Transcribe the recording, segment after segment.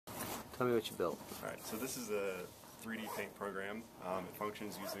Tell me what you built. Alright, so this is a 3D paint program. It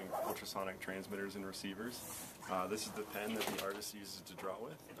functions using ultrasonic transmitters and receivers. This is the pen that the artist uses to draw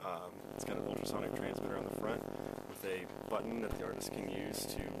with. It's got an ultrasonic transmitter on the front with a button that the artist can use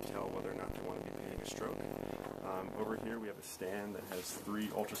to tell whether or not they want to be painting a stroke. Over here we have a stand that has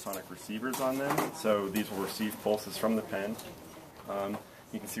 3 ultrasonic receivers on them, so these will receive pulses from the pen.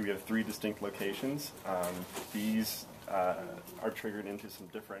 You can see we have 3 distinct locations. These are triggered into some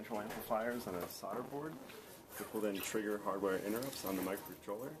differential amplifiers on a solder board, which will then trigger hardware interrupts on the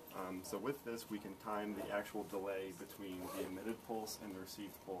microcontroller. So with this, we can time the actual delay between the emitted pulse and the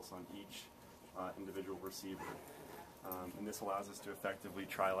received pulse on each individual receiver. And this allows us to effectively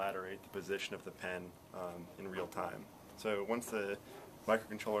trilaterate the position of the pen in real time. So once the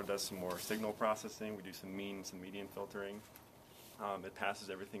microcontroller does some more signal processing, we do some mean, some median filtering. It passes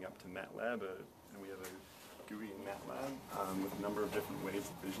everything up to MATLAB, and we have a GUI in MATLAB with a number of different ways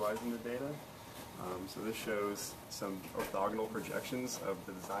of visualizing the data. So this shows some orthogonal projections of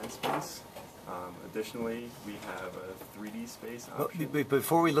the design space. Additionally, we have a 3D space option.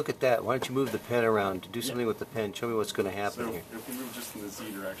 Before we look at that, why don't you move the pen around to do something with the pen? Show me what's going to happen here. If we move just in the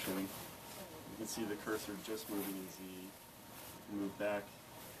Z direction, you can see the cursor just moving in Z. Move back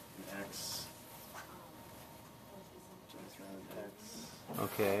in X. Jumps around in X.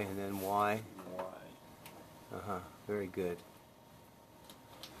 Okay, and then Y. And Y. Very good.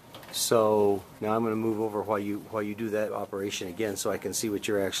 So now I'm going to move over while you do that operation again, so I can see what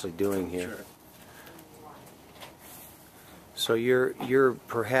you're actually doing here. Sure. So you're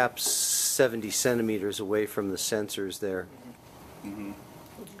perhaps 70 centimeters away from the sensors there,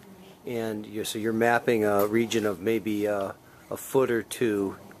 and you're mapping a region of maybe a foot or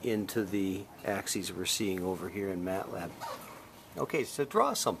 2 into the axes we're seeing over here in MATLAB. Okay, so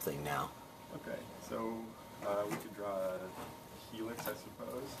draw something now. Okay, so we could draw a helix, I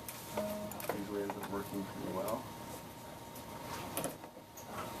suppose. Usually ends up working pretty well.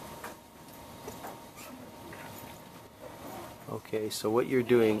 Okay, so what you're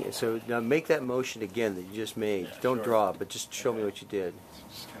doing, so now make that motion again that you just made. Yeah, Don't sure. draw, but just show me what you did.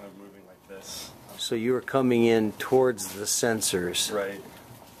 Just kind of moving like this. So you were coming in towards the sensors. Right.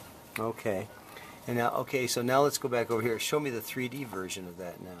 Okay. And now, okay, so now let's go back over here. Show me the 3D version of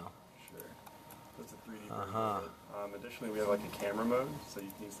that now. Sure. That's a 3D version of it. Additionally, we have like a camera mode, so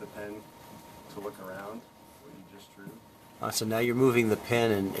you can use the pen to look around what you just drew. So now you're moving the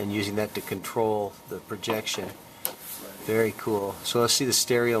pen and using that to control the projection. Right. Very cool. So let's see the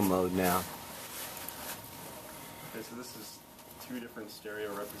stereo mode now. Okay, so this is 2 different stereo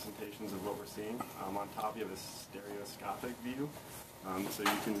representations of what we're seeing. On top you have a stereoscopic view. So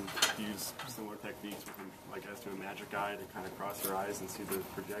you can use similar techniques with, like as to a magic eye to kind of cross your eyes and see the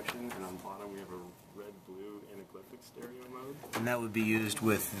projection. And on the bottom we have a red-blue anaglyphic stereo mode. And that would be used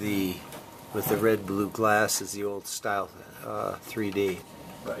with the red-blue glass as the old style 3D.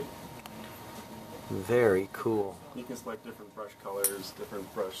 Right. Very cool. You can select different brush colors,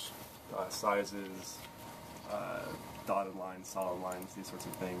 different brush sizes, dotted lines, solid lines, these sorts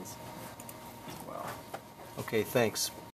of things as well. Okay, thanks.